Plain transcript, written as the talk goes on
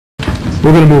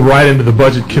We're going to move right into the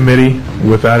Budget Committee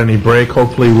without any break.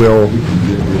 Hopefully we'll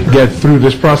get through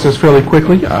this process fairly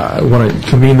quickly. I want to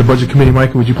convene the Budget Committee.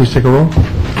 Mike, would you please take a roll?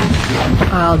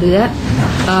 I'll do that.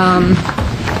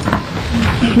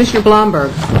 Commissioner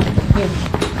Blomberg. Here.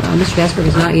 Mr. Gasper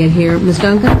is not yet here. Ms.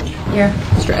 Duncan? Here.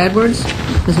 Mr. Edwards?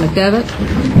 Ms. McDevitt?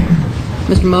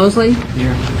 Mr. Mosley?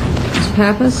 Here. Mr.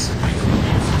 Pappas?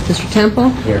 Mr. Temple?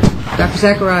 Here. Dr.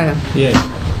 Zachariah? Yes.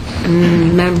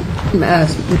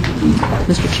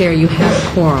 Mr. Chair, you have a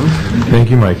quorum. Thank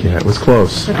you, Mike. Yeah, it was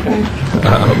close.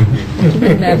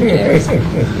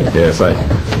 Yes,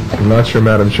 I'm not sure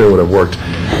Madam Chair would have worked.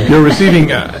 You're receiving,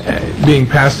 being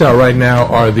passed out right now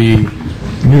are the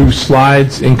new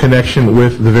slides in connection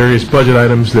with the various budget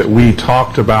items that we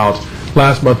talked about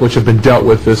last month, which have been dealt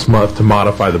with this month to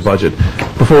modify the budget.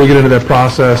 Before we get into that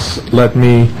process, let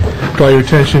me draw your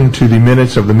attention to the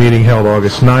minutes of the meeting held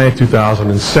August 9th,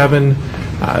 2007.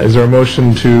 Is there a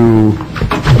motion to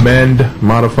amend,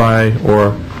 modify,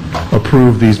 or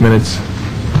approve these minutes?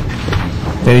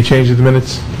 Any change to the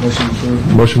minutes? Motion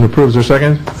approved. Motion approved. Is there a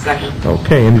second? Second.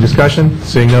 Okay. Any discussion?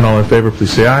 Seeing none, all in favor,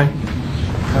 please say aye.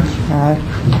 Aye.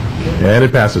 And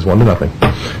it passes 1-0.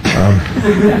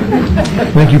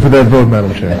 Thank you for that vote,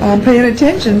 Madam Chair. I'm paying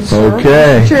attention, sir.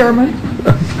 Okay. Chairman.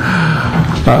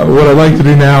 What I'd like to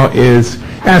do now is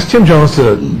ask Tim Jones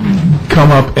to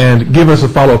come up and give us a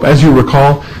follow-up. As you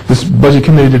recall, this Budget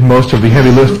Committee did most of the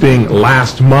heavy lifting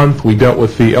last month. We dealt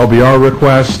with the LBR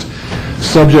request,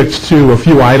 subject to a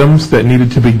few items that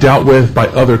needed to be dealt with by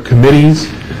other committees.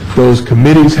 Those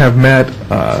committees have met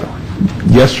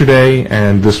yesterday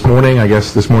and this morning. I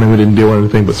guess this morning we didn't deal with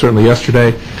anything, but certainly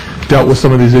yesterday dealt with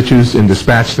some of these issues and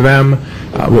dispatched to them.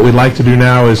 What we'd like to do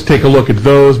now is take a look at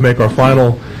those, make our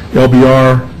final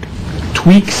LBR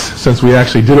tweaks, since we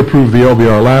actually did approve the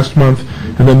LBR last month,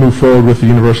 and then move forward with the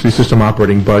university system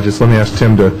operating budgets. Let me ask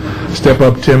Tim to step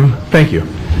up. Tim, thank you.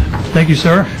 Thank you,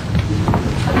 sir.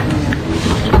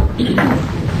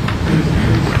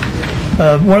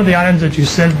 One of the items that you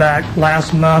sent back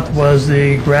last month was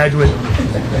the graduate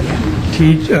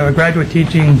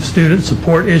teaching student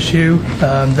support issue.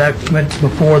 That went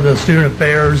before the Student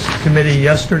Affairs Committee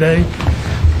yesterday.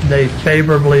 They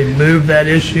favorably moved that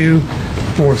issue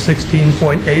for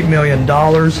 $16.8 million,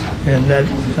 and that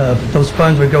those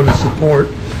funds would go to support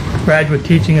graduate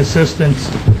teaching assistants,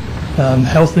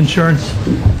 health insurance.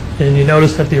 And you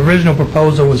notice that the original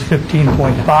proposal was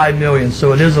 $15.5 million,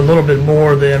 so it is a little bit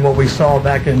more than what we saw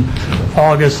back in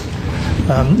August,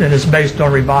 and it's based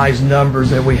on revised numbers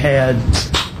that we had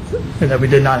and that we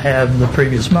did not have the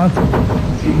previous month.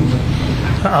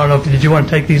 I don't know, did you want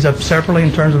to take these up separately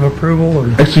in terms of approval? Or?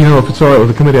 Actually, if it's all right with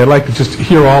the committee, I'd like to just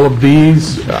hear all of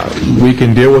these. We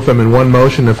can deal with them in one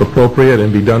motion if appropriate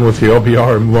and be done with the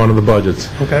LBR and move on to the budgets.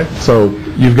 Okay. So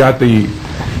you've got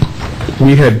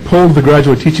we had pulled the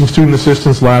graduate teaching student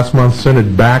assistance last month, sent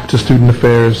it back to Student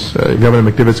Affairs.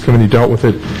 Governor McDevitt's committee dealt with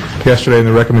it yesterday, and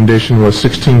the recommendation was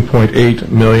 $16.8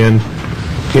 million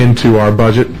into our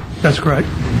budget. That's correct.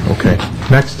 Okay.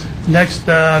 Next. Next,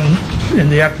 in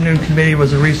the afternoon committee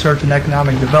was a research and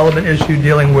economic development issue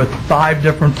dealing with 5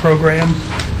 different programs.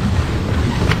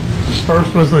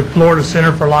 First was the Florida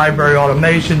Center for Library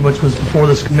Automation, which was before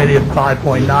this committee at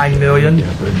 $5.9 million.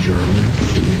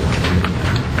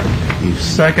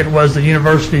 Second was the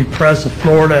University Press of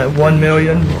Florida at $1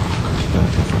 million.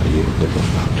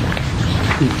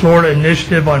 The Florida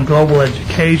Initiative on Global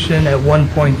Education at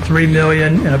 $1.3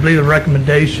 million, and I believe the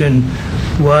recommendation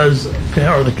was,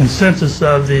 or the consensus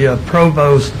of the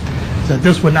provost, that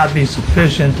this would not be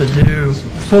sufficient to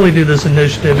fully do this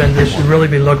initiative, and this should really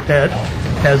be looked at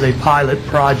as a pilot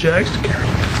project.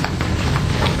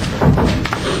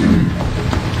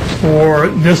 For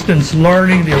distance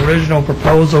learning, the original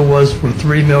proposal was for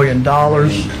 $3 million.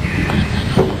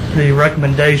 The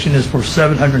recommendation is for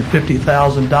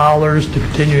 $750,000 to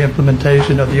continue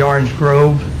implementation of the Orange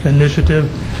Grove initiative,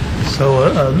 so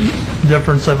a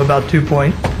difference of about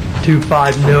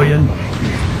 $2.25 million.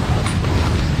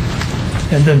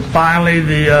 And then finally,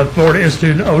 the Florida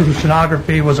Institute of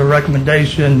Oceanography was a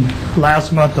recommendation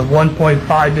last month of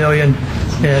 $1.5 million,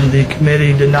 and the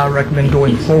committee did not recommend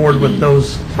going forward with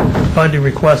those funding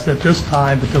requests at this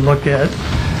time, but to look at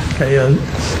a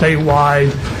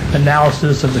statewide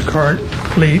analysis of the current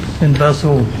fleet and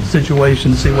vessel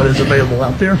situation, see what is available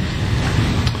out there.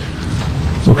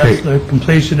 So okay. That's the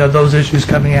completion of those issues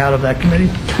coming out of that committee.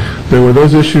 There were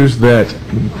those issues that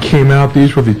came out.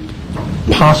 These were the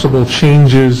possible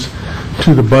changes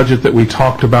to the budget that we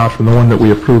talked about from the one that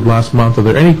we approved last month. Are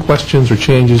there any questions or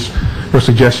changes or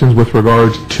suggestions with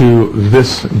regard to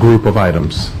this group of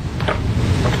items?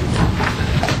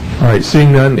 All right,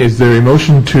 seeing none, is there a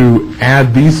motion to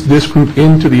add this group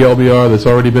into the LBR that's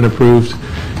already been approved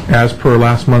as per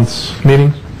last month's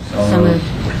meeting? So moved.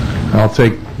 I'll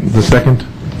take the second.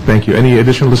 Thank you. Any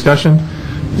additional discussion?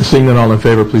 Seeing none, all in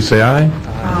favor, please say aye.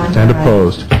 Aye. And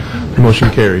opposed. The motion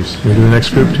carries. Can we do the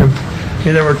next group, Tim?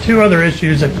 Okay, there were two other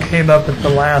issues that came up at the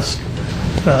last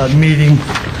meeting.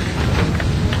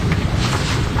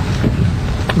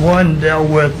 One dealt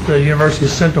with the University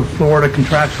of Central Florida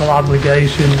contractual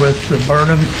obligation with the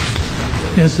Burnham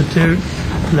Institute.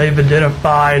 They've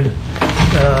identified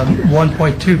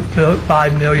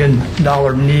 $1.25 million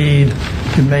need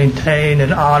to maintain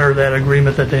and honor that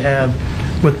agreement that they have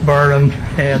with Burnham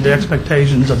and the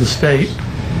expectations of the state.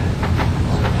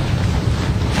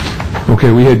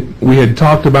 Okay, we had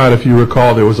talked about, if you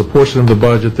recall, there was a portion of the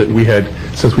budget that we had,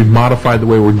 since we modified the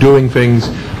way we're doing things,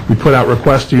 we put out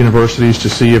requests to universities to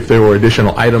see if there were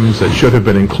additional items that should have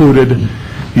been included.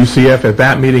 UCF at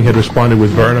that meeting had responded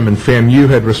with Burnham, and FAMU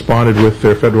had responded with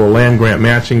their federal land grant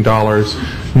matching dollars.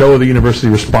 No other university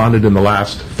responded in the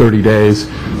last 30 days,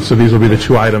 so these will be the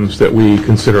two items that we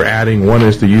consider adding. One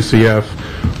is the UCF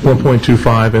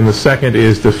 1.25, and the second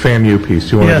is the FAMU piece.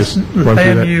 Do you want to just the run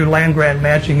through that? FAMU land grant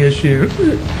matching issue,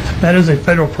 that is a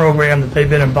federal program that they've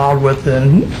been involved with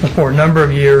for a number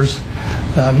of years.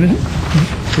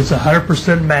 It's a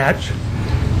 100% match.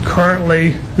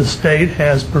 Currently, the state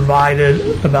has provided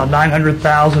about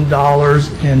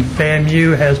 $900,000, and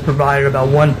FAMU has provided about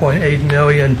 $1.8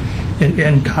 million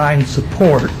in-kind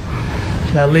support.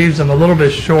 That leaves them a little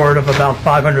bit short of about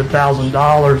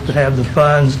 $500,000 to have the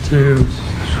funds to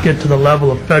get to the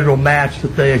level of federal match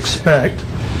that they expect.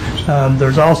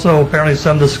 There's also apparently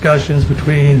some discussions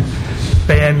between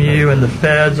FAMU and the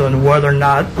feds on whether or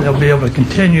not they'll be able to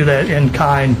continue that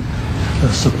in-kind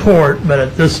support, but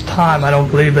at this time I don't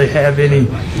believe they have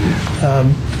anything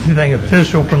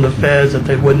official from the feds that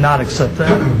they would not accept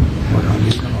that.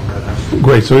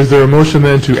 Great. So is there a motion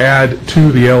then to add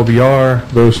to the LBR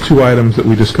those two items that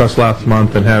we discussed last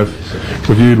month and have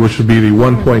reviewed, which would be the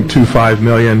 $1.25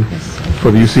 million for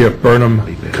the UCF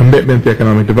Burnham commitment, the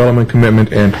economic development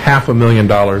commitment, and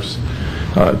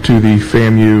 $500,000 to the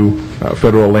FAMU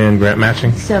federal land grant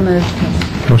matching? So moved.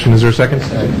 Motion, is there a second?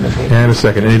 And a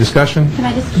second. Any discussion? Can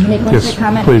I just make one Yes, quick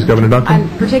comment? please, Governor Duncan.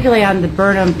 Particularly on the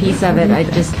Burnham piece of it, I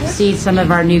just see some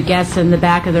of our new guests in the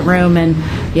back of the room, and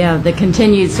the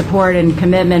continued support and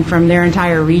commitment from their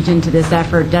entire region to this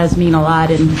effort does mean a lot,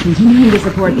 and continuing to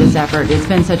support this effort. It's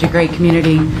been such a great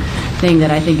community thing that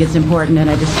I think it's important, and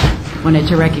I just wanted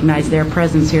to recognize their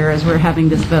presence here as we're having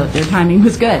this vote. Their timing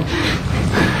was good.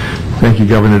 Thank you,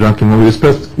 Governor Duncan. When we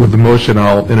discuss with the motion,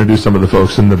 I'll introduce some of the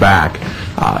folks in the back.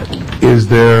 Is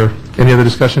there any other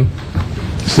discussion?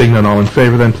 Seeing none, all in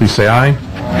favor, then please say aye.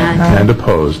 Aye. And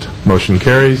opposed. Motion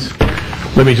carries.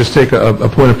 Let me just take a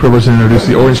point of privilege and introduce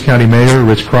the Orange County Mayor,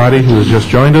 Rich Crotty, who has just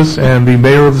joined us, and the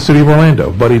Mayor of the City of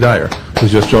Orlando, Buddy Dyer,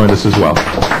 who's just joined us as well.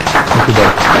 Thank you,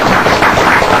 Buddy.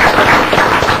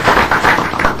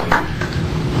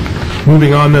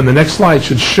 Moving on, then, the next slide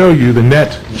should show you the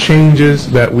net changes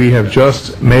that we have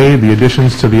just made, the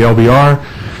additions to the LBR.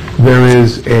 There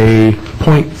is a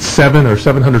 $0.7 or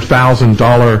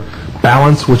 $700,000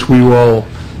 balance, which we will,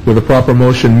 with a proper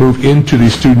motion, move into the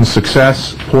student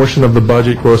success portion of the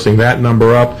budget, grossing that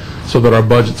number up so that our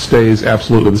budget stays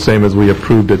absolutely the same as we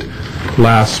approved it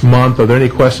last month. Are there any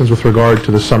questions with regard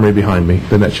to the summary behind me,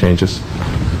 the net changes?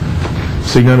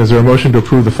 Seeing none, is there a motion to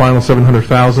approve the final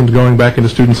 $700,000 going back into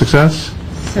student success?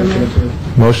 So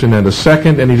moved. Motion and a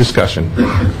second. Any discussion?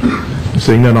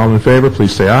 Seeing none, all in favor,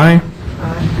 please say aye.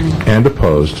 Aye. And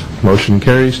opposed. Motion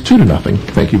carries 2-0.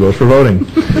 Thank you both for voting.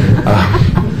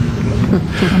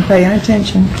 I'm paying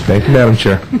attention. Thank you, Madam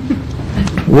Chair.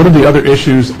 One of the other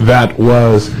issues that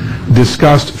was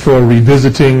discussed for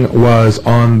revisiting was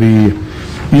on the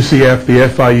UCF, the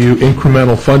FIU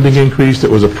incremental funding increase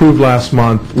that was approved last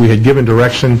month. We had given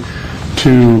direction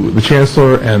to the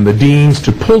Chancellor and the Deans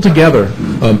to pull together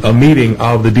a meeting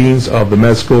of the Deans of the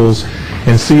med schools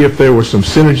and see if there were some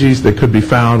synergies that could be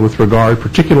found with regard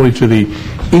particularly to the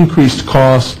increased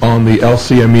costs on the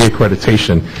LCME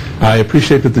accreditation. I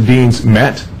appreciate that the Deans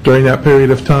met during that period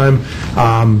of time.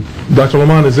 Dr.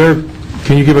 Lamont,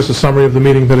 can you give us a summary of the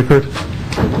meeting that occurred?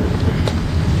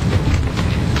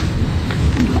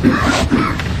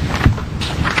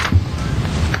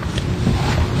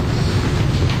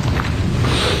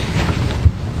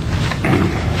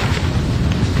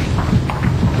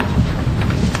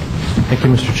 Thank you,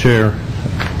 Mr. Chair.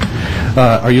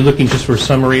 Are you looking just for a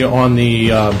summary on the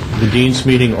Dean's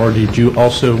meeting, or did you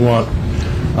also want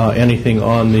anything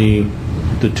on the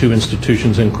two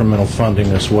institutions' incremental funding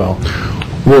as well?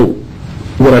 Well,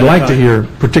 what I'd like to hear,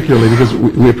 particularly because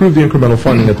we approved the incremental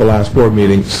funding at the last board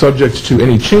meeting, subject to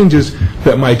any changes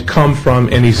that might come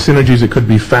from any synergies that could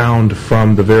be found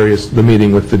from the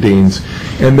meeting with the deans.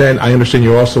 And then I understand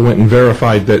you also went and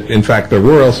verified that, in fact, there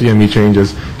were LCME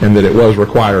changes and that it was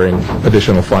requiring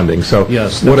additional funding. So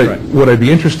Yes, that's right. what I'd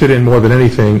be interested in more than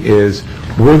anything is,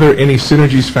 were there any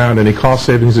synergies found, any cost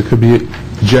savings that could be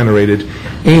generated,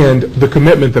 and the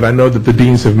commitment that I know that the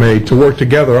deans have made to work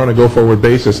together on a go-forward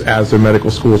basis as their medical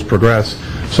schools progress,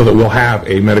 so that we'll have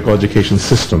a medical education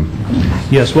system.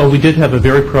 Yes, well, we did have a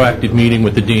very proactive meeting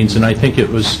with the deans, and I think it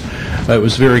was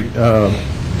very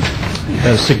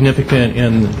significant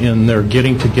in their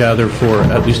getting together for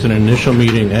at least an initial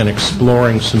meeting and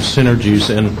exploring some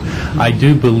synergies. And I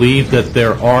do believe that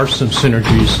there are some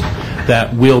synergies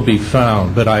that will be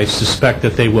found, but I suspect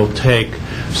that they will take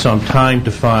some time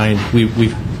to find.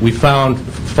 We found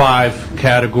 5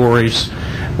 categories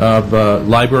of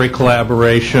library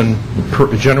collaboration,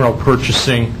 general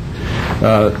purchasing,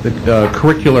 the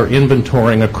curricular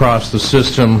inventorying across the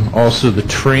system, also the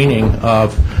training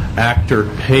of actor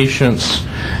patients,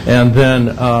 and then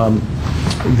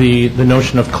the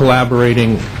notion of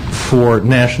collaborating for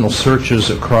national searches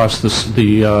across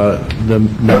the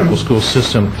medical school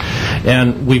system.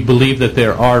 And we believe that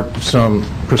there are some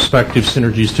prospective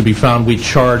synergies to be found. We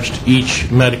charged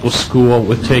each medical school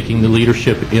with taking the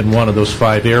leadership in one of those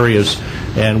 5 areas,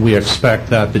 and we expect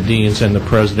that the deans and the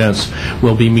presidents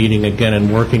will be meeting again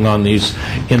and working on these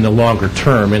in the longer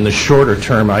term. In the shorter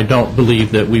term, I don't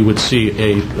believe that we would see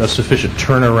a sufficient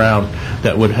turnaround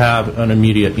that would have an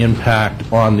immediate impact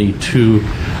on the 2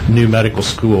 new medical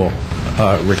school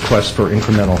requests for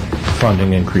incremental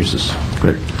funding increases.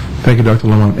 Great. Thank you, Dr.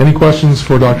 Lamont. Any questions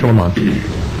for Dr. Lamont?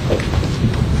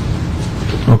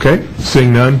 Okay,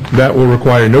 seeing none, that will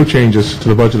require no changes to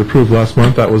the budget approved last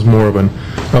month. That was more of an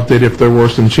update if there were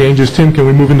some changes. Tim, can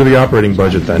we move into the operating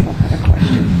budget then?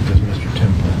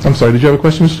 I'm sorry, did you have a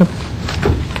question, Mr.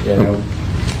 Tim?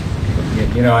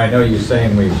 Yeah, I know you're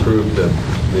saying we approved the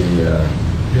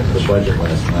budget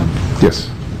last month. Yes.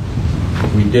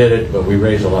 We did it, but we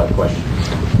raised a lot of questions.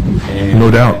 And,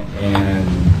 No doubt. And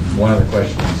one of the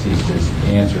questions he just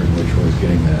answered, which was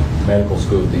getting the medical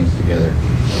school deans together,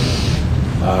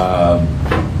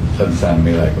 doesn't sound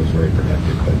to me like it was very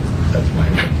productive, but that's my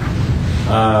opinion.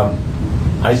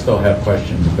 I still have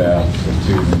questions about the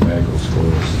 2 new medical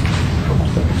schools,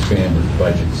 expanded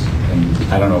budgets, and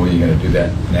I don't know whether you're going to do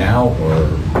that now or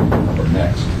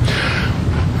next.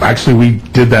 Actually, we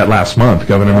did that last month,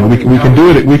 Governor. I mean, we can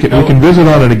do it. We can visit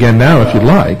on it again now if you'd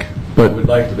like. But I would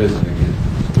like to visit again.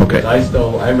 Okay. Because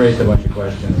I raised a bunch of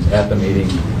questions at the meeting,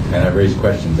 and I raised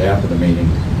questions after the meeting,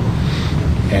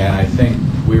 and I think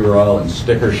we were all in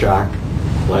sticker shock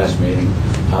last meeting.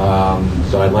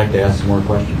 So I'd like to ask some more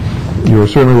questions. You are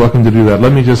certainly welcome to do that.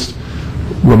 Let me just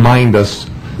remind us,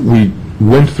 we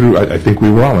went through, I think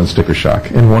we were all in sticker shock,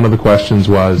 and one of the questions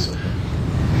was,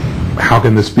 how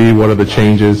can this be? What are the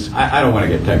changes? I don't want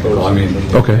to get technical. I mean,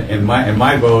 okay. In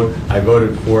my vote, I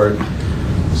voted for it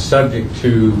subject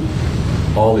to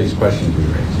all these questions we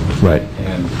raised. Right.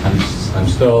 And I'm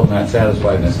still not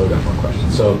satisfied, and I still got more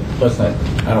questions. So let's not.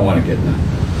 I don't want to get in an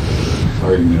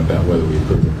argument about whether we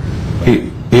approve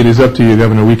it. It is up to you,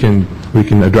 Governor. We can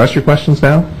address your questions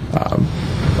now.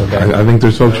 Okay. I think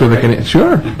there's folks here that can.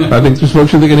 Sure. I think there's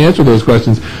folks here that can answer those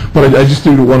questions. But I just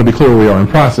do want to be clear where we are in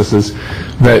processes.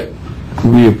 That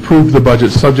we approved the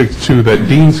budget subject to that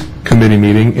Dean's Committee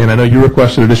meeting, and I know you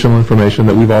requested additional information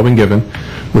that we've all been given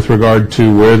with regard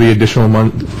to where the additional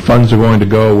funds are going to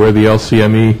go, where the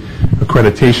LCME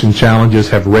accreditation challenges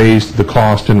have raised the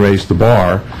cost and raised the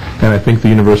bar, and I think the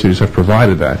universities have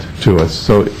provided that to us.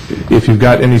 So if you've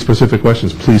got any specific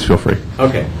questions, please feel free.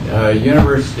 Okay.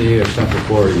 University of Central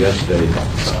Florida yesterday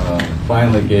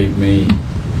finally gave me,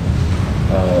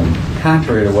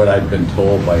 contrary to what I've been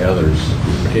told by others,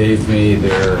 gave me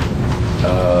their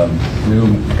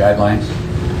new guidelines.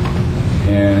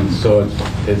 And so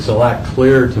it's a lot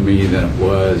clearer to me than it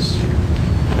was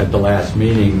at the last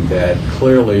meeting that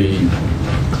clearly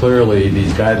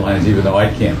these guidelines, even though I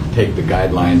can't take the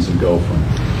guidelines and go from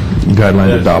Guideline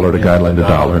to dollar to guideline to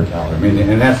dollar. I mean,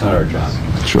 and that's not our job.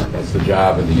 Sure. That's the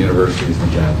job of the universities and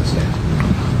the job of the staff.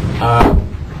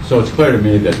 So it's clear to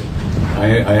me that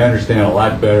I understand a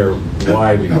lot better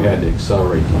why we had to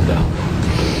accelerate these dollars.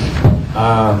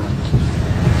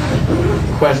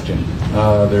 Question: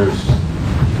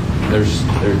 there's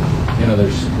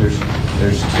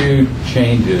 2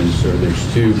 changes, or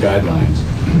there's 2 guidelines,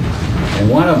 and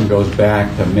one of them goes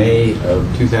back to May of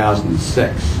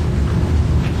 2006,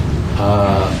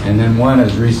 and then one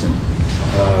is recent,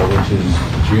 which is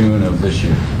June of this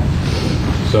year.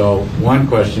 So one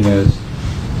question is,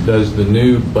 does the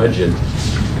new budget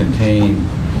contain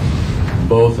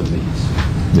both of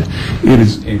these, It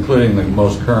is, including the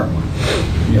most current one,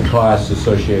 the costs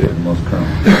associated with the most current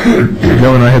one?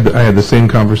 Governor, I had the same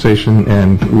conversation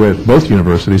and with both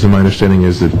universities, and my understanding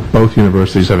is that both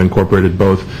universities have incorporated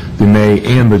both the May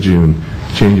and the June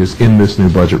changes in this new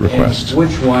budget request. And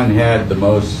which one had the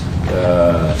most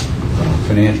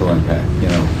financial impact,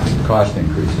 cost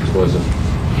increases? Was it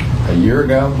a year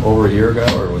ago, over a year ago,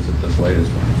 or was it this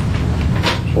latest one?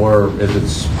 Or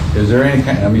is there any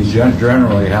kind,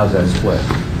 generally, how's that split?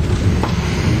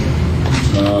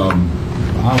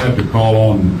 I'll have to call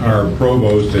on our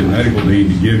provost and medical dean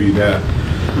to give you that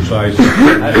precise.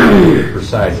 I don't need it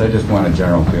precise, I just want a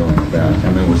general feeling about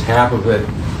it. Was half of it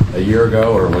a year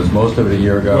ago, or was most of it a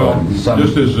year ago? Well,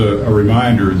 just as a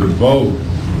reminder, the vote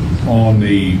on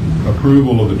the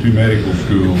approval of the two medical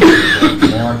schools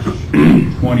was March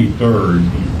 23rd,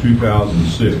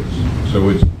 2006. So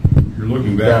you're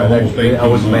looking back almost 18 months. That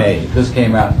was May. This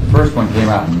came out, the first one came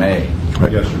out in May.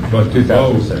 Yes, sir. But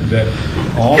 2006. That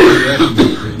all the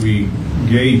estimates that we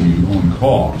gave you on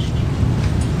cost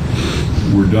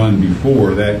were done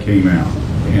before that came out.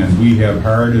 And we have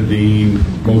hired a dean,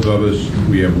 both of us,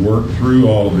 we have worked through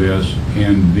all of this,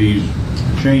 and these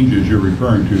changes you're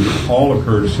referring to all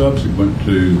occurred subsequent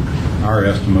to our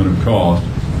estimate of cost,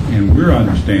 and we're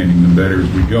understanding them better as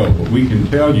we go. But we can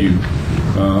tell you,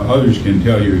 others can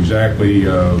tell you exactly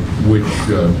which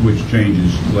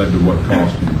changes led to what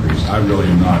cost increase. I really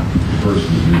am not the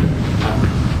person to do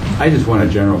that. I just want a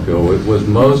general feel. Was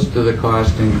most of the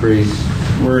cost increase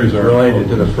related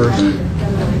to the first?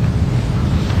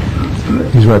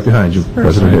 He's right behind you,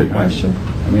 President Hitt. Question.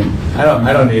 I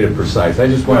don't need it precise. I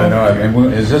just want to know,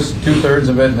 is this 2/3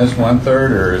 of it and this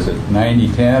 1/3, or is it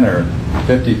 90-10 or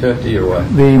 50-50 or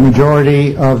what? The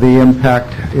majority of the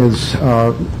impact is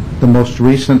the most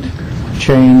recent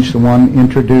change, the one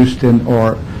introduced in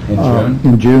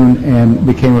June and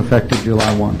became effective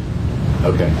July 1.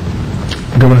 Okay.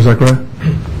 Governor Zachariah?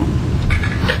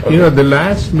 The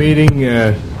last meeting,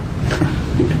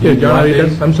 John,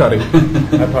 I'm sorry. I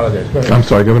apologize. Go ahead. I'm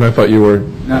sorry, Governor, I thought you were...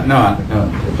 No,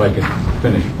 if I could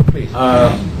finish. Please.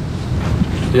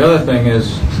 The other thing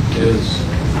is,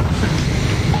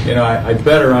 I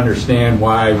better understand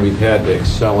why we've had to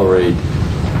accelerate,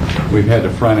 we've had to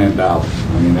front end out.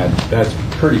 That's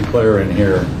pretty clear in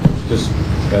here, just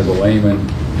as a layman,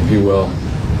 if you will.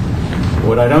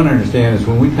 What I don't understand is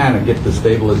when we kind of get to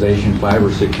stabilization 5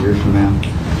 or 6 years from now,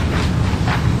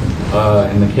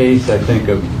 in the case, I think,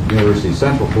 of University of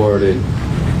Central Florida,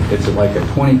 it's like a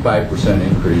 25%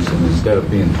 increase, and instead of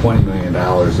being $20 million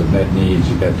of net needs,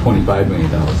 you've got $25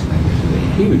 million of net needs. It's a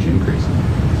huge increase.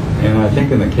 And I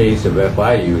think in the case of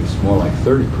FIU, it's more like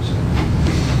 30%.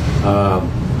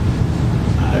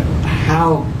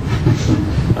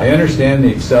 I understand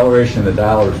the acceleration of the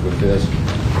dollars with this,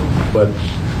 but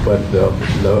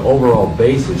the overall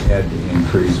basis had to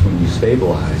increase when you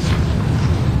stabilize.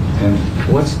 And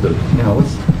what's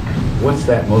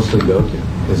that mostly go to?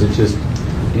 Is it just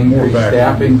increased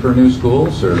staffing for new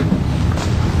schools, or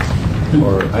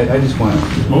I just want to...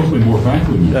 It's mostly more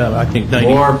faculty. I think 90,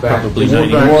 more probably faculty,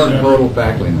 90. more total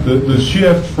faculty. The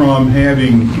shift from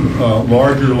having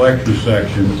larger lecture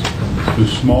sections to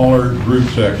smaller group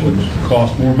sections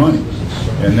cost more money.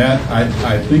 And that,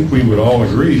 I think we would all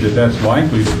agree that that's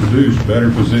likely to produce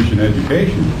better physician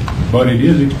education, but it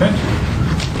is expensive.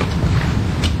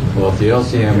 Well, if the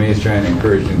LCME is trying to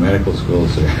encourage new medical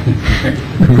schools, they're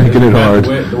making it hard.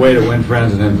 The way to win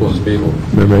friends and influence people.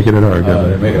 They're making it hard,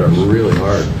 Governor. They're making it really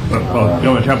hard.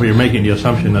 Governor Temple, you're making the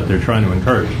assumption that they're trying to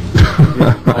encourage.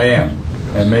 I am.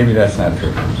 And maybe that's not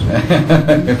true.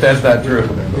 If that's not true,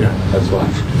 that's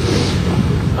fine.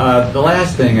 The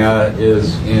last thing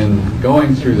is, in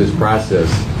going through this process,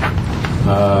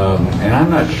 and I'm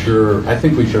not sure, I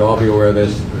think we should all be aware of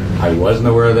this. I wasn't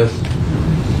aware of this.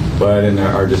 But in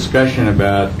our discussion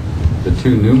about the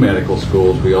 2 new medical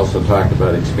schools, we also talked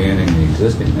about expanding the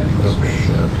existing medical schools.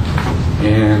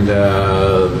 And,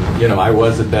 I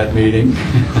was at that meeting.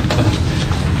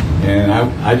 And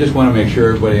I just want to make sure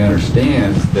everybody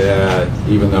understands that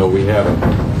even though we haven't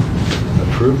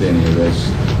approved any of this,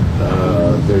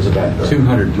 there's about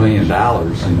 $200 million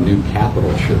in new capital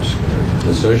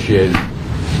associated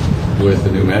with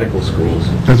the new medical schools.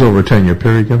 That's over a 10-year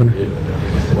period, Governor?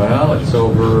 Well, it's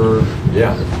over,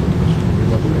 yeah.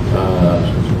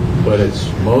 But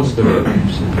it's most of it,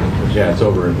 it's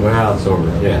over,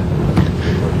 yeah.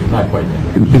 Not quite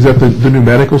yet. Is that the new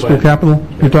medical school capital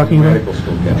you're talking about? Medical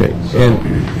school capital. Okay. So, And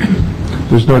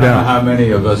there's no I don't know doubt. how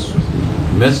many of us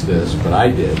missed this, but I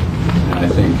did. And I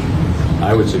think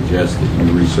I would suggest that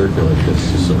you recirculate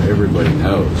this just so everybody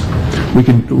knows.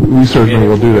 We certainly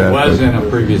will do that. It was in a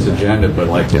previous agenda, but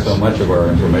like so much of our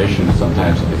information,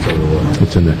 sometimes it's overlooked.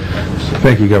 It's in there.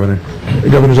 Thank you, Governor.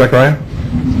 Governor Zachariah?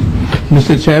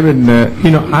 Mr. Chairman,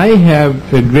 I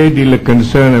have a great deal of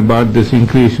concern about this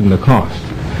increase in the cost.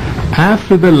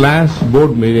 After the last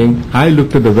board meeting, I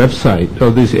looked at the website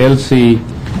of this LCME,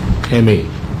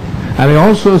 and I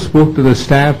also spoke to the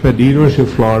staff at the University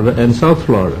of Florida and South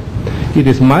Florida. It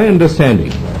is my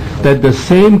understanding that the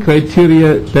same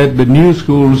criteria that the new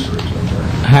schools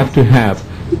have to have,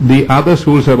 the other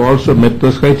schools have also met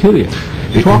those criteria.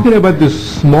 Talking about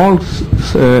this small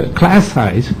class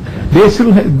size, they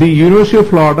still the University of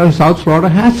Florida and South Florida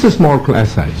has a small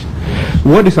class size.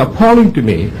 What is appalling to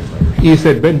me is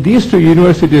that when these two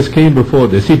universities came before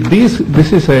this, if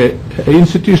this is an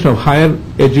institution of higher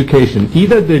education,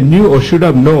 either they knew or should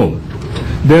have known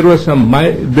there were some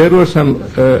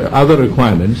other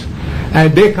requirements,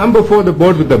 and they come before the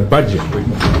board with a budget.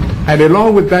 And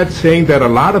along with that, saying there are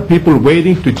a lot of people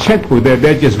waiting to check with it.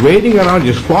 They're just waiting around,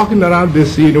 just flocking around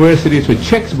these universities with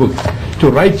checks books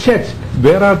to write checks.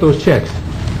 Where are those checks?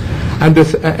 And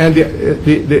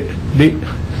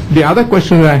the other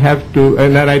question that I have to,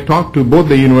 and that I talked to both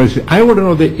the universities, I want to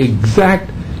know the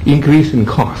exact increase in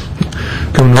cost.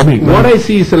 What I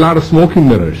see is a lot of smoking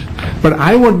mirrors, but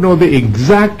I want to know the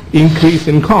exact increase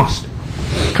in cost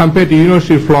compared to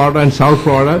University of Florida and South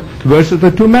Florida versus the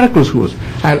two medical schools.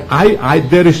 And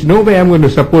there is no way I'm going to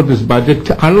support this budget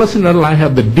unless and until I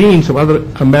have the deans of other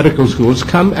medical schools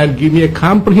come and give me a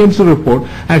comprehensive report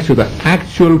as to the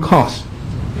actual cost.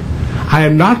 I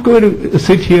am not going to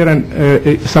sit here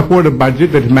and support a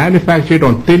budget that is manufactured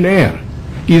on thin air.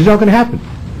 It's not going to happen.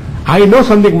 I know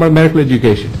something about medical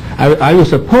education. I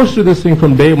was opposed to this thing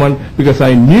from day one because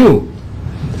I knew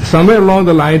somewhere along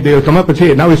the line they will come up and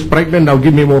say, now it's pregnant, now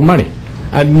give me more money.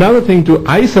 Another thing too,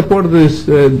 I supported this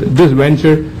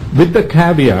venture with the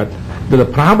caveat that the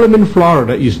problem in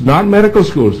Florida is not medical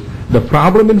schools. The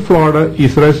problem in Florida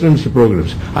is residency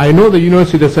programs. I know the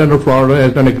University of Central Florida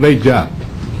has done a great job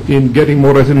in getting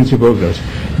more residency programs.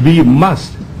 We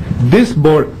must, this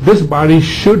body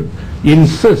should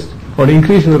insist on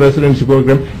increasing the residency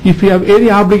program if we have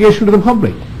any obligation to the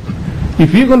public.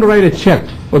 If you're going to write a check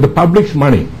for the public's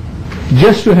money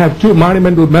just to have two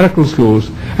monumental medical schools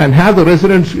and have the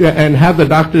residents and have the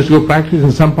doctors go practice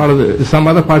in some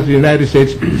other parts of the United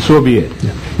States, so be it.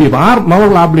 If our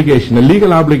moral obligation, a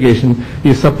legal obligation,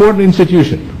 is support an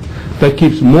institution that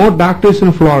keeps more doctors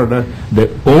in Florida,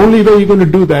 the only way you're going to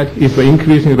do that is by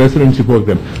increasing the residency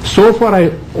program. So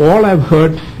far, all I've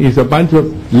heard is a bunch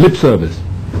of lip service,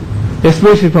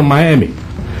 especially from Miami.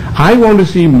 I want to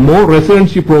see more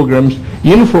residency programs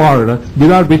in Florida,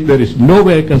 without which there is no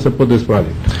way I can support this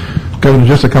project. Governor,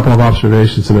 just a couple of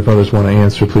observations, and if others want to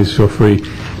answer, please feel free.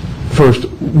 First,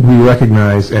 we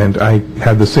recognize, and I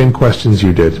had the same questions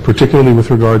you did, particularly with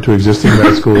regard to existing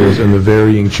med schools and the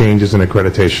varying changes in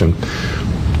accreditation.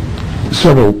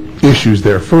 Several issues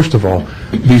there. First of all,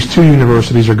 these two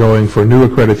universities are going for new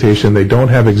accreditation. They don't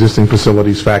have existing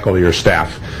facilities, faculty, or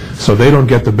staff. So they don't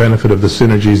get the benefit of the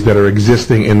synergies that are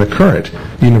existing in the current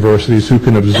universities who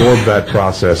can absorb that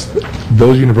process.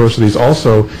 Those universities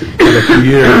also have a few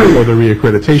years before the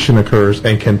reaccreditation occurs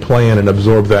and can plan and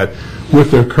absorb that with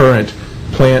their current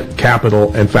plant,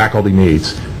 capital, and faculty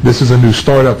needs. This is a new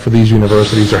startup for these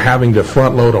universities. They're having to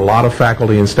front load a lot of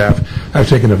faculty and staff. I've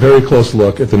taken a very close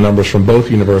look at the numbers from both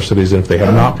universities, and if they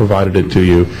have not provided it to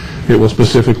you, it will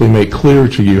specifically make clear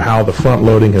to you how the front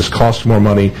loading has cost more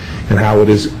money and how it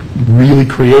is really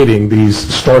creating these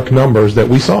stark numbers that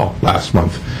we saw last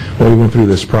month when we went through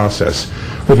this process.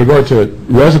 With regard to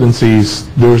residencies,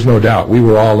 there's no doubt we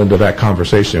were all into that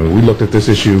conversation. We looked at this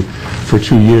issue for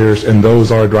 2 years, and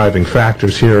those are driving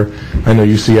factors here. I know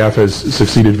UCF has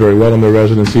succeeded very well in their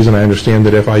residencies, and I understand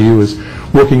that FIU is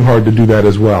working hard to do that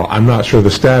as well. I'm not sure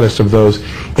the status of those,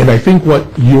 and I think what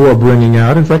you are bringing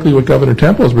out, and frankly what Governor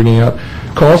Temple is bringing out,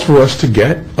 calls for us to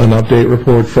get an update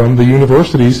report from the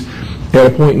universities at a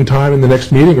point in time in the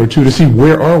next meeting or two to see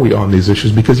where are we on these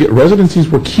issues, because yet residencies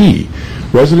were key.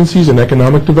 Residencies and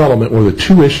economic development were the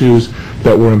two issues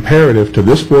that were imperative to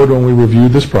this board when we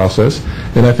reviewed this process,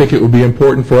 and I think it would be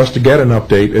important for us to get an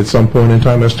update at some point in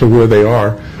time as to where they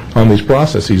are on these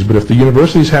processes. But if the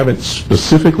universities haven't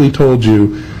specifically told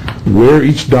you where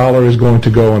each dollar is going to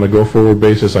go on a go-forward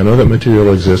basis, I know that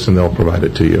material exists and they'll provide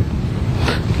it to you.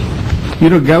 You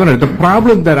know, Governor, the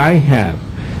problem that I have,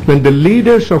 when the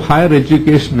leaders of higher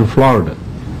education in Florida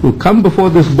who come before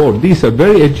this board, these are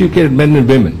very educated men and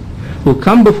women, who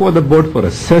come before the board for a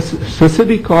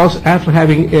specific cause after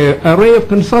having an array of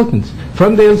consultants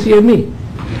from the LCME,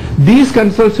 These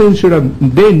consultants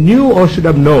they knew or should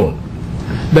have known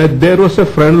that there was a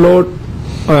front load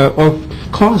of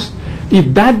cost.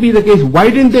 If that be the case, why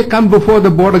didn't they come before the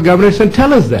Board of Governors and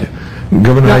tell us that?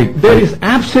 Governor, There is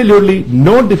absolutely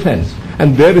no defense,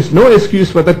 and there is no excuse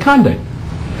for that conduct.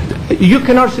 You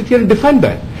cannot sit here and defend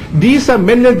that. These are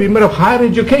men and women of higher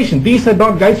education. These are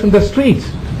not guys from the streets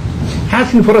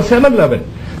asking for a 7-Eleven.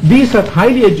 These are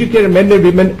highly educated men and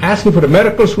women asking for a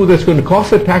medical school that's going to cost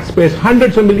the taxpayers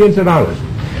hundreds of millions of dollars.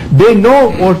 They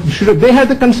know, or they have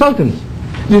the consultants.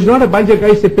 This is not a bunch of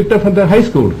guys they picked up from the high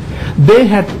school. They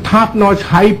had top-notch,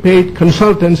 high-paid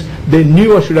consultants they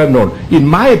knew or should have known. In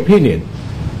my opinion,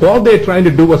 all they're trying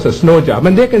to do was a snow job,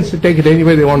 and they can take it any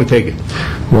way they want to take it.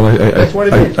 Well, That's what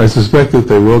it is. I suspect that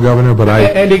they will, Governor, but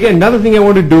And again, another thing I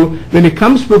want to do, when it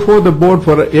comes before the board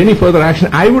for any further action,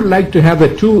 I would like to have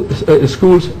the two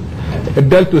schools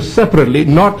dealt with separately,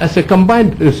 not as a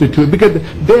combined institute, because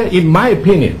they're, in my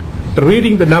opinion,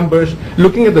 reading the numbers,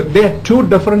 looking at they're two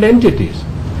different entities.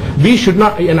 We should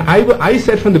not, and I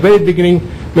said from the very beginning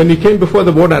when we came before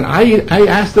the board, and I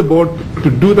asked the board to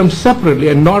do them separately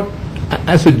and not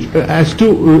as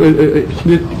two,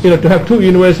 to have two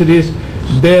universities,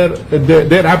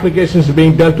 their applications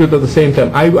being dealt with at the same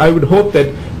time. I would hope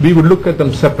that we would look at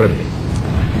them separately.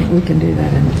 We can do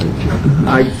that in the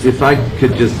future. If I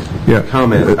could just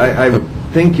comment, I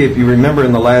think if you remember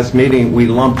in the last meeting, we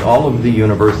lumped all of the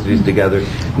universities together,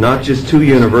 not just two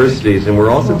universities, and we're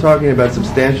also talking about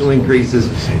substantial increases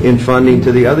in funding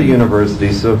to the other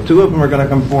universities. So if two of them are going to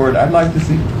come forward, I'd like to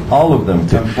see all of them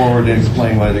come forward and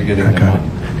explain why they're getting the money.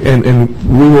 And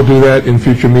we will do that in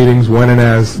future meetings when and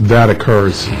as that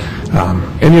occurs.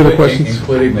 Any other questions?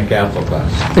 Including the capital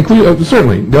class.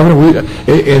 Certainly, Governor.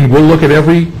 And we'll look at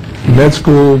every med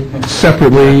school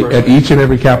separately at each and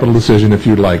every capital decision if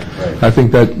you'd like. Right. I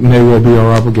think that may well be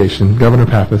our obligation. Governor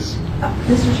Pappas.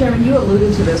 Mr. Chairman, you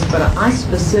alluded to this, but I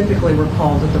specifically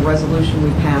recall that the resolution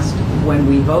we passed when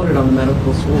we voted on the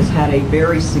medical schools had a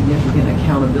very significant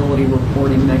accountability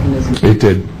reporting mechanism. It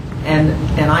did. And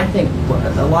I think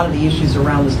a lot of the issues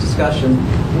around this discussion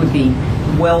would be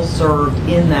well served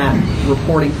in that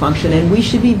reporting function, and we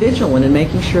should be vigilant in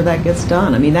making sure that gets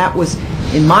done. I mean, that was,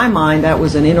 in my mind, that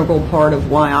was an integral part of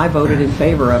why I voted in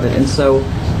favor of it, and so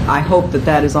I hope that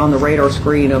that is on the radar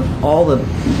screen of all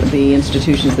the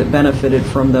institutions that benefited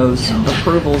from those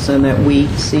approvals, and that we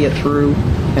see it through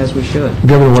as we should.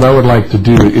 Governor, what I would like to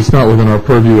do, it's not within our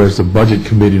purview as the Budget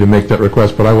Committee to make that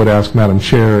request, but I would ask Madam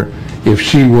Chair if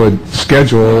she would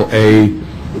schedule a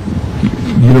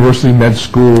University Med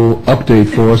School update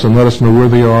for us and let us know where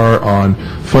they are on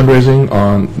fundraising,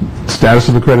 on status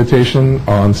of accreditation,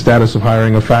 on status of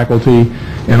hiring of faculty,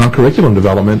 and on curriculum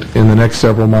development in the next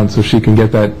several months. If she can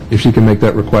get that, if she can make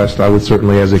that request, I would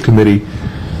certainly, as a committee,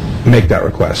 make that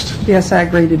request. Yes, I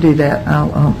agree to do that.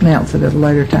 I'll announce it at a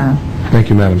later time. Thank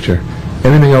you, Madam Chair.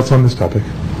 Anything else on this topic?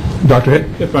 Dr.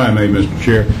 Hitt? If I may, Mr.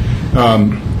 Chair.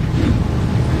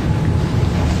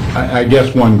 I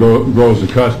guess one grows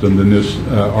accustomed in this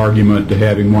argument to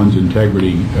having one's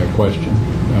integrity questioned.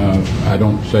 I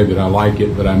don't say that I like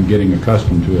it, but I'm getting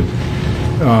accustomed to it.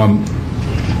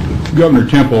 Governor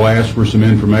Temple asked for some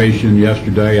information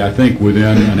yesterday. I think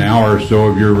within an hour or so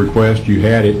of your request, you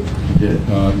had it.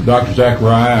 Dr.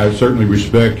 Zachariah, I certainly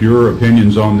respect your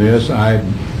opinions on this. I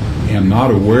am not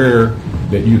aware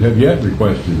that you have yet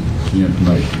requested the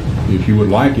information. If you would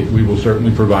like it, we will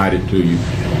certainly provide it to you.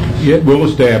 It will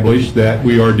establish that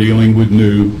we are dealing with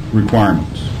new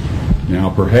requirements. Now,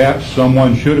 perhaps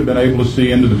someone should have been able to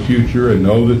see into the future and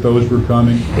know that those were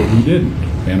coming, but we didn't,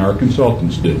 and our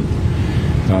consultants didn't.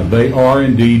 They are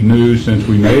indeed new since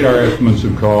we made our estimates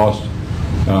of cost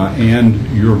and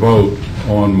your vote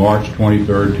on March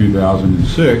 23rd,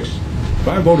 2006.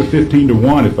 By a vote of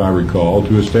 15-1, if I recall,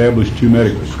 to establish two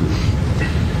medical schools.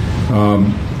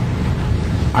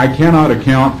 I cannot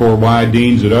account for why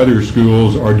deans at other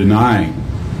schools are denying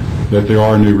that there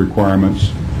are new requirements,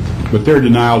 but their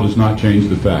denial does not change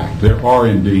the fact. There are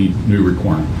indeed new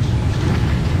requirements.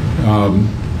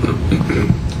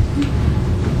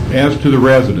 As to the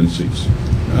residencies,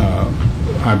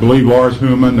 I believe Lars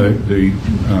Human, the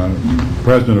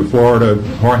president of Florida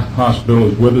Hospital,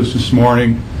 is with us this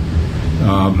morning.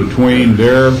 Between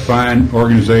their fine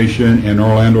organization and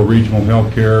Orlando Regional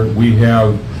Healthcare, we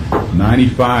have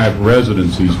 95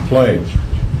 residencies pledged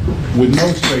with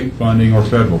no state funding or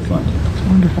federal funding. That's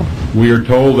wonderful. We are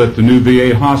told that the new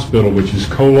VA hospital, which is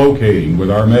co-locating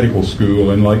with our medical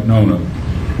school in Lake Nona,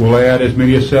 will add as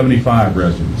many as 75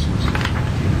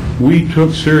 residencies. We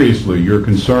took seriously your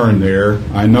concern there.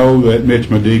 I know that Mitch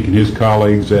Medique and his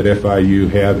colleagues at FIU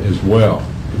have as well.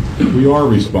 We are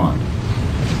responding.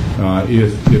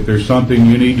 If there's something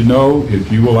you need to know,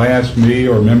 if you will ask me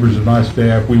or members of my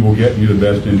staff, we will get you the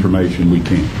best information we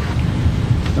can.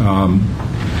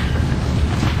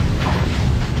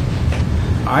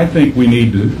 I think we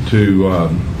need to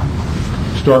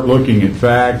start looking at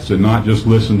facts and not just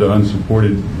listen to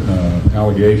unsupported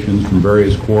allegations from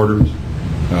various quarters.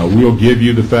 We'll give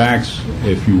you the facts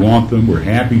if you want them. We're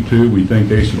happy to. We think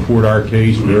they support our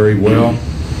case very well.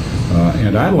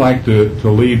 And I'd like to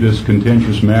leave this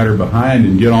contentious matter behind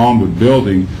and get on with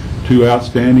building 2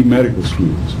 outstanding medical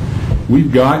schools.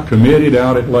 We've got committed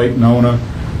out at Lake Nona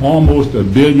almost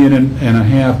 $1.5 billion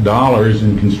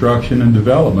in construction and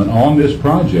development on this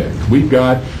project. We've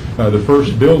got the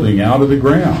first building out of the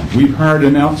ground. We've hired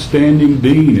an outstanding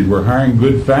dean, and we're hiring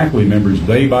good faculty members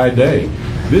day by day.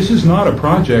 This is not a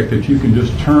project that you can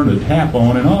just turn a tap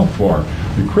on and off for.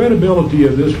 The credibility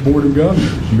of this Board of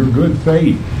Governors, your good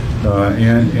faith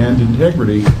and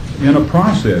integrity in a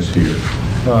process here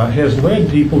has led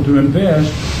people to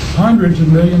invest hundreds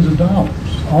of millions of dollars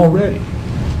already.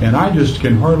 And I just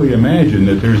can hardly imagine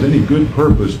that there's any good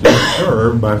purpose to be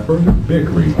served by further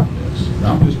bickering on this.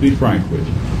 I'll just be frank with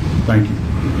you. Thank you.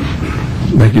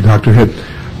 Thank you, Dr. Hitt.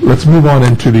 Let's move on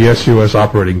into the SUS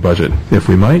operating budget, if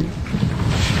we might.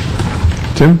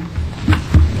 Tim?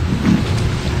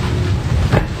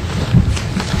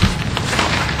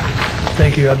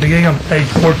 Thank you. Beginning on page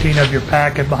 14 of your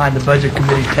packet, behind the Budget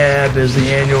Committee tab is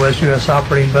the annual SUS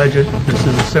operating budget. This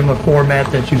is a similar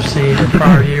format that you've seen in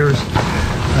prior years.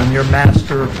 Your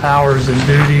master powers and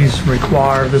duties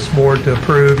require this board to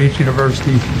approve each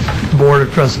university board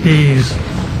of trustees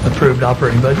approved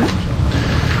operating budget.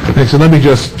 Thanks. So let me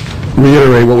just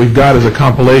reiterate what we've got is a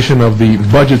compilation of the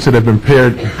budgets that have been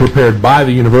prepared by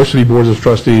the university boards of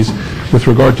trustees with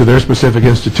regard to their specific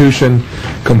institution,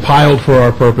 compiled for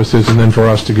our purposes, and then for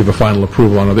us to give a final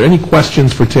approval on. Are there any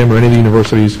questions for Tim or any of the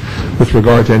universities with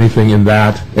regard to anything in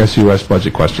that SUS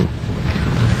budget question?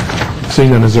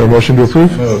 Seeing none, is there a motion to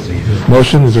approve?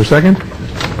 Motion. Is there a second?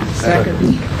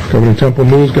 Second. Governor Temple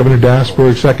moves. Governor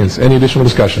Dasburg seconds. Any additional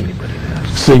discussion?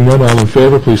 Seeing none, all in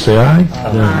favor, please say aye.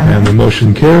 Aye. And the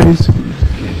motion carries.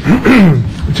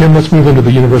 Tim, let's move into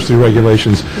the university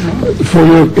regulations. For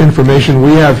your information,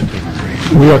 we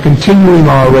are continuing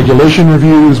our regulation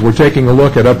reviews. We're taking a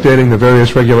look at updating the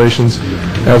various regulations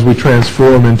as we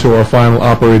transform into our final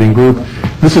operating group.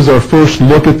 This is our first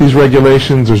look at these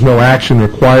regulations. There's no action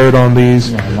required on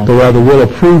these, but rather we'll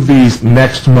approve these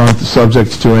next month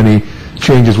subject to any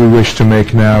changes we wish to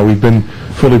make now. We've been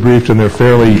fully briefed and they're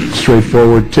fairly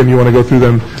straightforward. Tim, you want to go through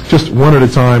them just one at a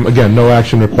time? Again, no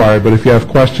action required, but if you have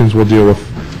questions, we'll deal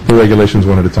with the regulations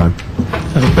one at a time.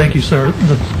 Thank you, sir.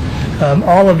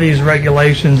 All of these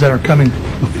regulations that are coming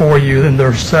before you, and there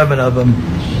are 7 of them,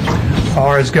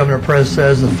 are, as Governor Perez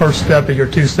says, the first step of your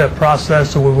 2-step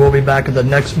process, so we will be back at the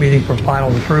next meeting for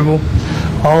final approval.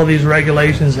 All of these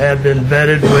regulations have been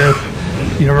vetted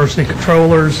with university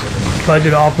controllers,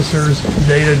 budget officers,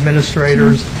 data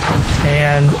administrators,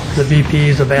 and the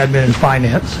VPs of admin and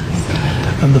finance.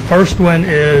 And the first one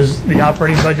is the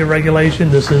operating budget regulation.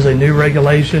 This is a new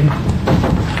regulation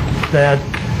that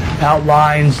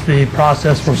outlines the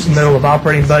process for submittal of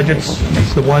operating budgets.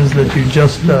 It's the ones that you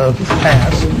just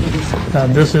passed.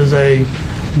 This is a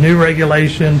new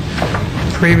regulation.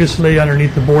 Previously,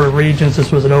 underneath the Board of Regents,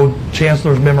 this was an old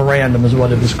Chancellor's Memorandum is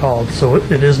what it was called. So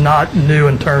it is not new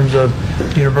in terms of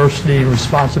university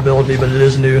responsibility, but it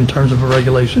is new in terms of a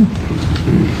regulation.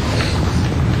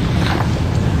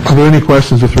 Are there any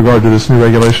questions with regard to this new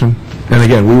regulation? And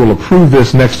again, we will approve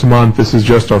this next month. This is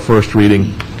just our first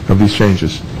reading of these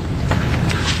changes.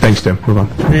 Thanks, Tim. Move on.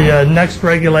 The next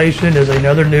regulation is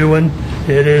another new one.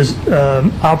 It is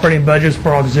operating budgets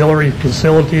for auxiliary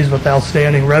facilities with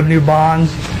outstanding revenue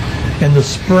bonds. In the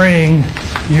spring,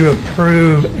 you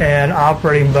approve an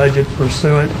operating budget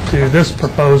pursuant to this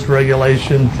proposed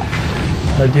regulation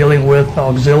dealing with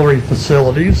auxiliary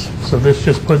facilities. So this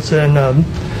just puts in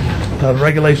a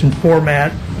regulation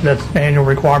format that's annual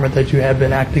requirement that you have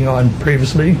been acting on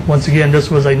previously. Once again,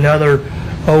 this was another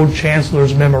old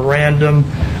Chancellor's Memorandum.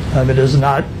 It is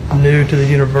not new to the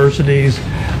universities,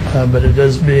 but it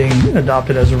is being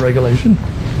adopted as a regulation.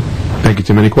 Thank you,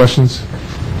 Tim. Any questions?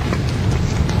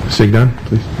 Seeing none,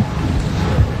 please.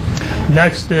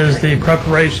 Next is the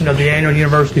preparation of the annual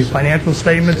university financial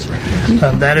statements.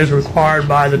 That is required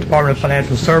by the Department of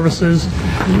Financial Services.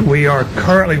 We are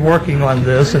currently working on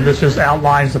this, and this just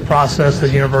outlines the process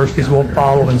that universities will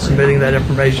follow in submitting that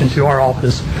information to our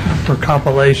office for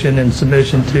compilation and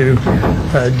submission to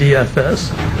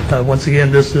DFS. Once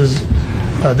again, this is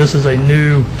a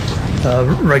new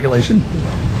regulation.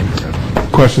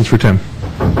 Questions for Tim?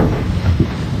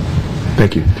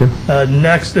 Thank you. Tim?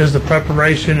 Next is the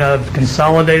preparation of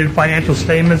consolidated financial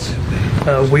statements.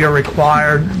 We are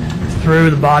required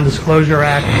through the Bond Disclosure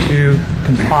Act to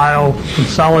compile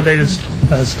consolidated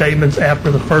statements after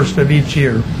the first of each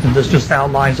year. And this just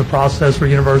outlines the process for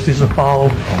universities to follow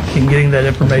in getting that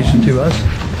information to us.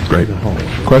 Great.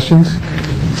 Questions?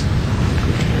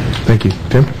 Thank you.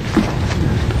 Tim?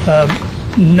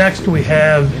 Next, we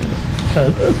have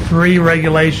 3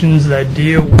 regulations that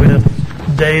deal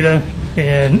with data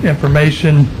and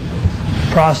information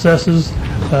processes.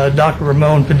 Dr.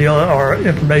 Ramon Padilla, our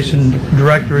information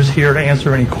director, is here to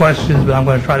answer any questions, but I'm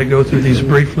going to try to go through these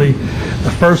briefly.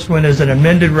 The first one is an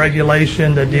amended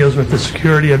regulation that deals with the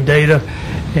security of data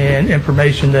and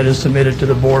information that is submitted to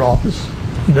the board office.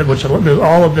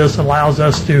 All of this allows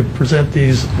us to present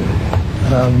these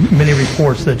mini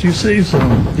reports that you see, so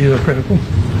these are critical.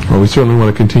 Well, we certainly want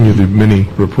to continue the mini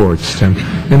reports, Tim.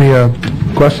 Any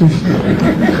questions?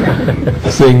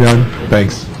 Seeing none,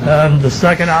 thanks. The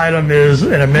second item is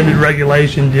an amended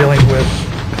regulation dealing with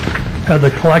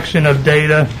the collection of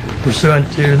data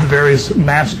pursuant to the various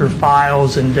master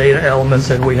files and data elements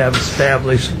that we have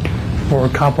established for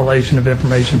compilation of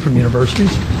information from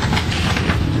universities.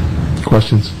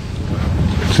 Questions?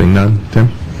 Seeing none, Tim?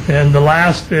 And the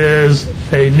last is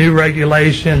a new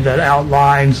regulation that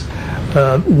outlines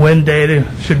when data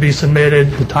should be submitted,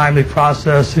 the timely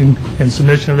processing and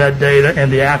submission of that data,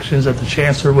 and the actions that the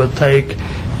chancellor will take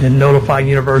in notifying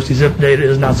universities if data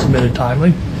is not submitted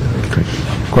timely. Great.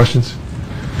 Questions?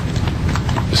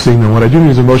 Seeing none, what I do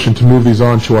need is a motion to move these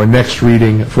on to our next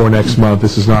reading for next month.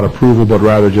 This is not approval, but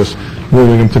rather just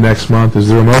moving them to next month. Is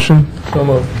there a motion? So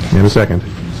moved. And a second?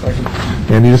 Second.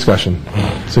 Any discussion?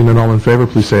 Seeing none, all in favor,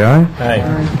 please say aye. Aye.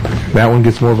 That one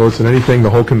gets more votes than anything, the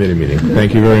whole committee meeting.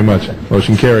 Thank you very much.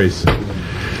 Motion carries.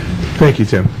 Thank you,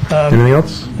 Tim. Anything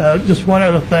else? Just one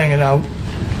other thing, and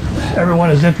everyone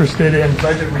is interested in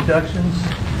budget reductions,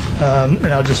 and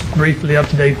I'll just briefly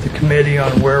update the committee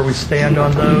on where we stand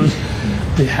on those.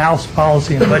 The House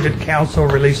Policy and Budget Council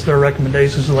released their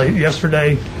recommendations late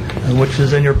yesterday, which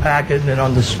is in your packet and then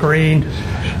on the screen.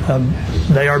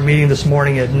 They are meeting this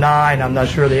morning at 9. I'm not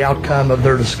sure the outcome of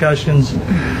their discussions,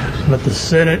 but the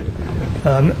Senate,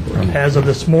 as of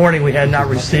this morning, we had not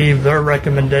received their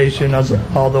recommendation,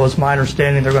 although it's my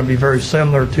understanding they're going to be very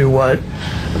similar to what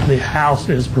the House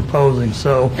is proposing.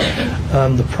 So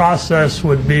the process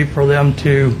would be for them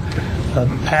to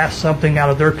pass something out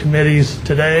of their committees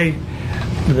today.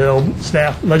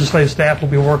 Legislative staff will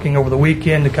be working over the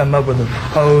weekend to come up with a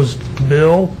proposed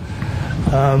bill,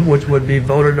 which would be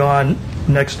voted on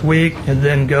next week and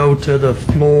then go to the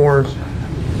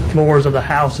floors of the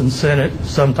House and Senate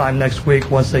sometime next week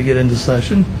once they get into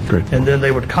session. Great. And then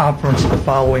they would conference the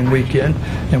following weekend.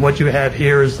 And what you have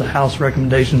here is the House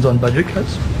recommendations on budget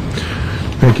cuts.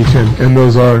 Thank you, Tim. And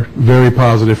those are very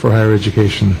positive for higher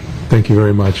education. Thank you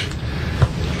very much.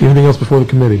 Anything else before the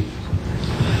committee?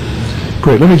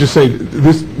 Great. Let me just say,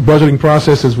 this budgeting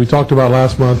process, as we talked about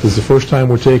last month, is the first time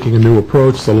we're taking a new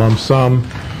approach, the lump sum.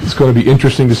 It's going to be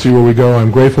interesting to see where we go. I'm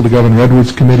grateful to Governor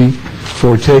Edwards' committee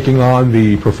for taking on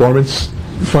the performance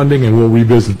funding, and we'll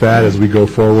revisit that as we go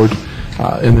forward.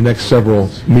 In the next several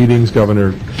meetings,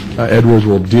 Governor Edwards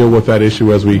will deal with that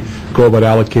issue as we go about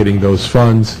allocating those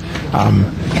funds.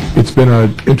 It's been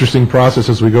an interesting process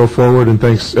as we go forward, and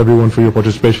thanks everyone for your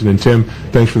participation. And Tim,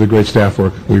 thanks for the great staff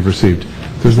work we've received.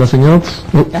 If there's nothing else?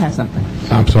 I have something.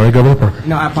 I'm sorry, Governor Parker.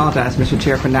 No, I apologize, Mr.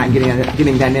 Chair, for not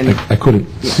getting that in. I couldn't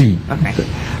see. Okay.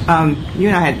 You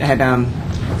and I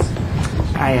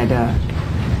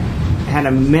had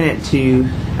a minute to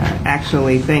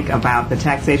actually think about the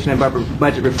Taxation and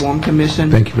Budget Reform Commission.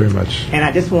 Thank you very much. And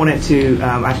I just wanted to,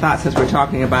 I thought since we're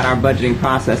talking about our budgeting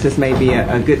process, this may be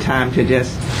a good time to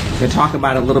just talk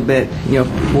about it a little bit,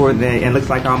 it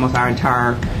looks like almost our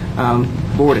entire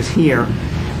board is here.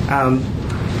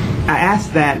 I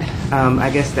asked that,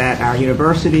 that our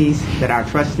universities, that our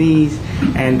trustees,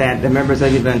 and that the members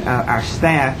of even our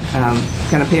staff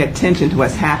kind of pay attention to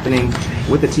what's happening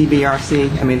with the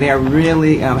TBRC. I mean, they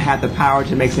really have the power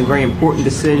to make some very important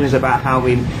decisions about how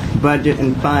we budget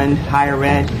and fund higher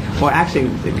ed. Well, actually,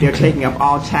 they're taking up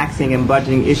all taxing and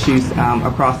budgeting issues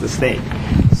across the state.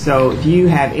 So if you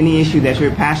have any issue that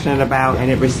you're passionate about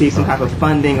and it receives some type of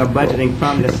funding or budgeting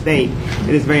from the state,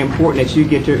 it is very important that you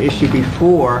get your issue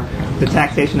before the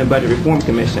Taxation and Budget Reform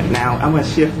Commission. Now, I'm going to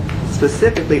shift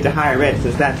specifically to higher ed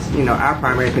since that's our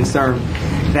primary concern.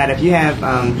 That if you have,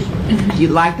 if you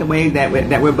like the way that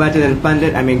we're budgeted and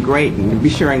funded, I mean, great, and be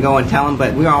sure and go and tell them.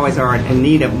 But we always are in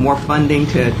need of more funding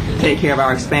to take care of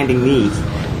our expanding needs.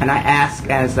 And I ask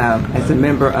as a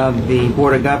member of the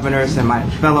Board of Governors and my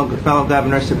fellow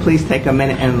governors to please take a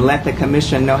minute and let the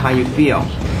commission know how you feel.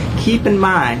 Keep in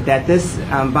mind that this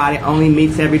body only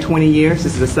meets every 20 years.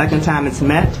 This is the second time it's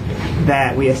met,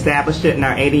 that we established it in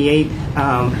our 88,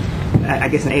 I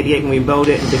guess in 88 when we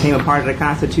voted and became a part of the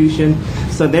Constitution.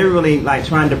 So they're really like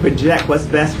trying to project what's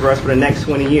best for us for the next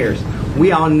 20 years.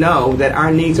 We all know that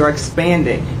our needs are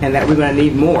expanding and that we're going to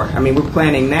need more. I mean, we're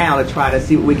planning now to try to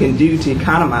see what we can do to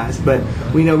economize, but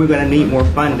we know we're going to need more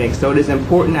funding. So it is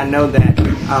important. I know that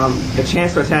the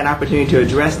chancellor's had an opportunity to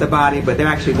address the body, but they're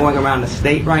actually going around the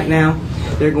state right now.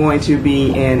 They're going to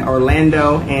be in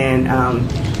Orlando and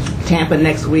Tampa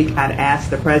next week. I'd ask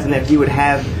the president if you would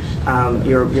have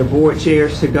your board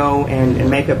chairs to go and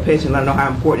make a pitch and let them know how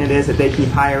important it is that they keep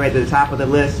higher ed at the top of the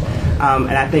list.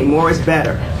 And I think more is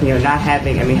better. Not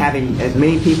having as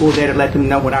many people there to let them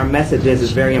know what our message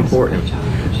is very important.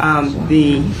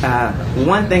 The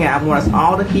one thing I want us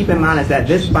all to keep in mind is that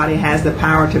this body has the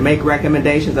power to make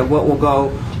recommendations of what will go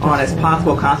on as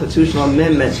possible constitutional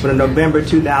amendments for the November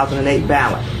 2008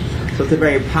 ballot. So it's a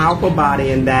very powerful body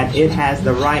in that it has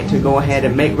the right to go ahead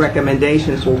and make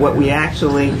recommendations for what we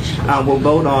actually will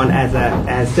vote on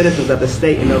as citizens of the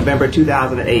state in November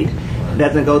 2008. It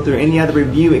doesn't go through any other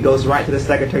review. It goes right to the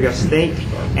Secretary of State,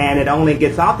 and it only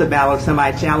gets off the ballot if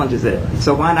somebody challenges it.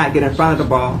 So why not get in front of the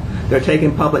ball? They're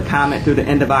taking public comment through the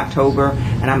end of October,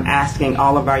 and I'm asking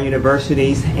all of our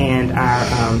universities and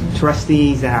our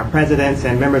trustees and our presidents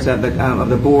and members of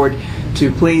the board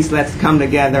to please let's come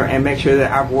together and make sure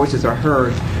that our voices are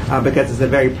heard because it's a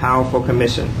very powerful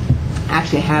commission. I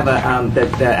actually have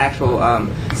the actual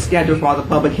schedule for all the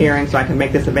public hearings, so I can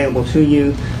make this available to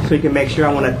you so you can make sure.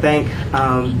 I want to thank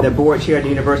the board chair at the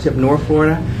University of North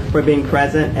Florida for being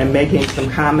present and making some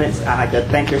comments. I'd like to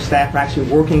thank your staff for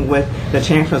actually working with the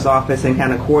Chancellor's office and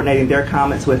kind of coordinating their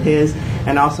comments with his.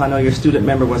 And also, I know your student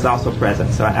member was also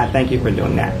present, so I thank you for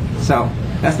doing that. So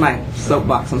that's my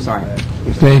soapbox. I'm sorry.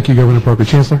 Thank you, Governor Parker.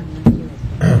 Chancellor?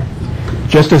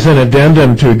 Just as an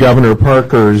addendum to Governor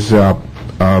Parker's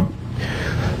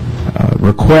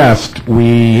request,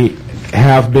 we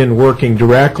have been working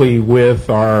directly with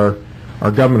our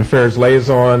government affairs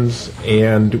liaisons,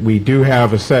 and we do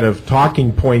have a set of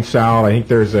talking points out. I think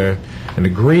there's an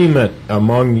agreement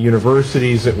among the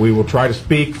universities that we will try to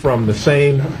speak from the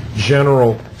same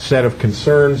general set of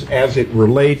concerns as it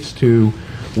relates to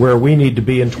where we need to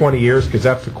be in 20 years, because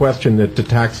that's the question that the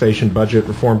Taxation Budget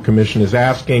Reform Commission is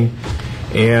asking.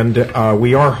 And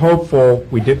we are hopeful.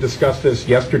 We did discuss this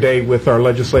yesterday with our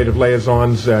legislative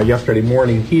liaisons yesterday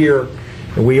morning here.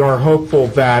 And we are hopeful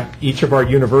that each of our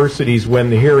universities, when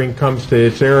the hearing comes to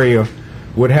its area,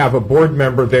 would have a board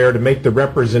member there to make the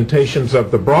representations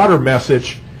of the broader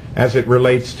message as it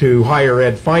relates to higher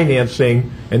ed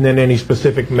financing and then any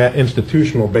specific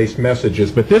institutional-based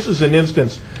messages. But this is an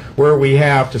instance where we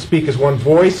have to speak as one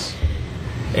voice.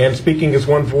 And speaking as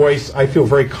one voice, I feel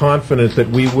very confident that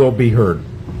we will be heard.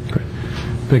 Great.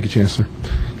 Thank you, Chancellor.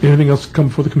 Anything else come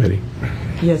before the committee?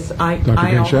 Yes, I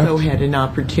also had an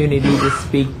opportunity to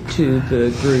speak to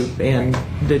the group, and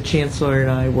the Chancellor and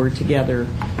I were together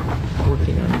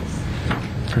working on this.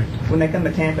 Great. When they come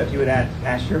to Tampa, if you would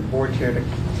ask your board chair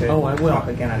to I will. talk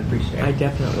again, I'd appreciate it. I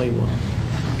definitely will.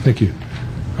 Thank you.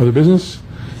 Other business?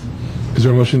 Is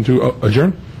there a motion to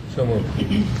adjourn? So moved.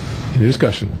 Any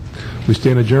discussion? We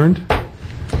stand adjourned.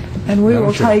 And we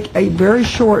will take a very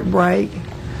short break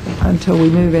until we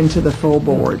move into the full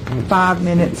board. 5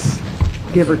 minutes,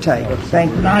 give or take.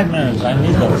 Thank you. 9 minutes. I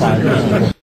need the 5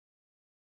 minutes.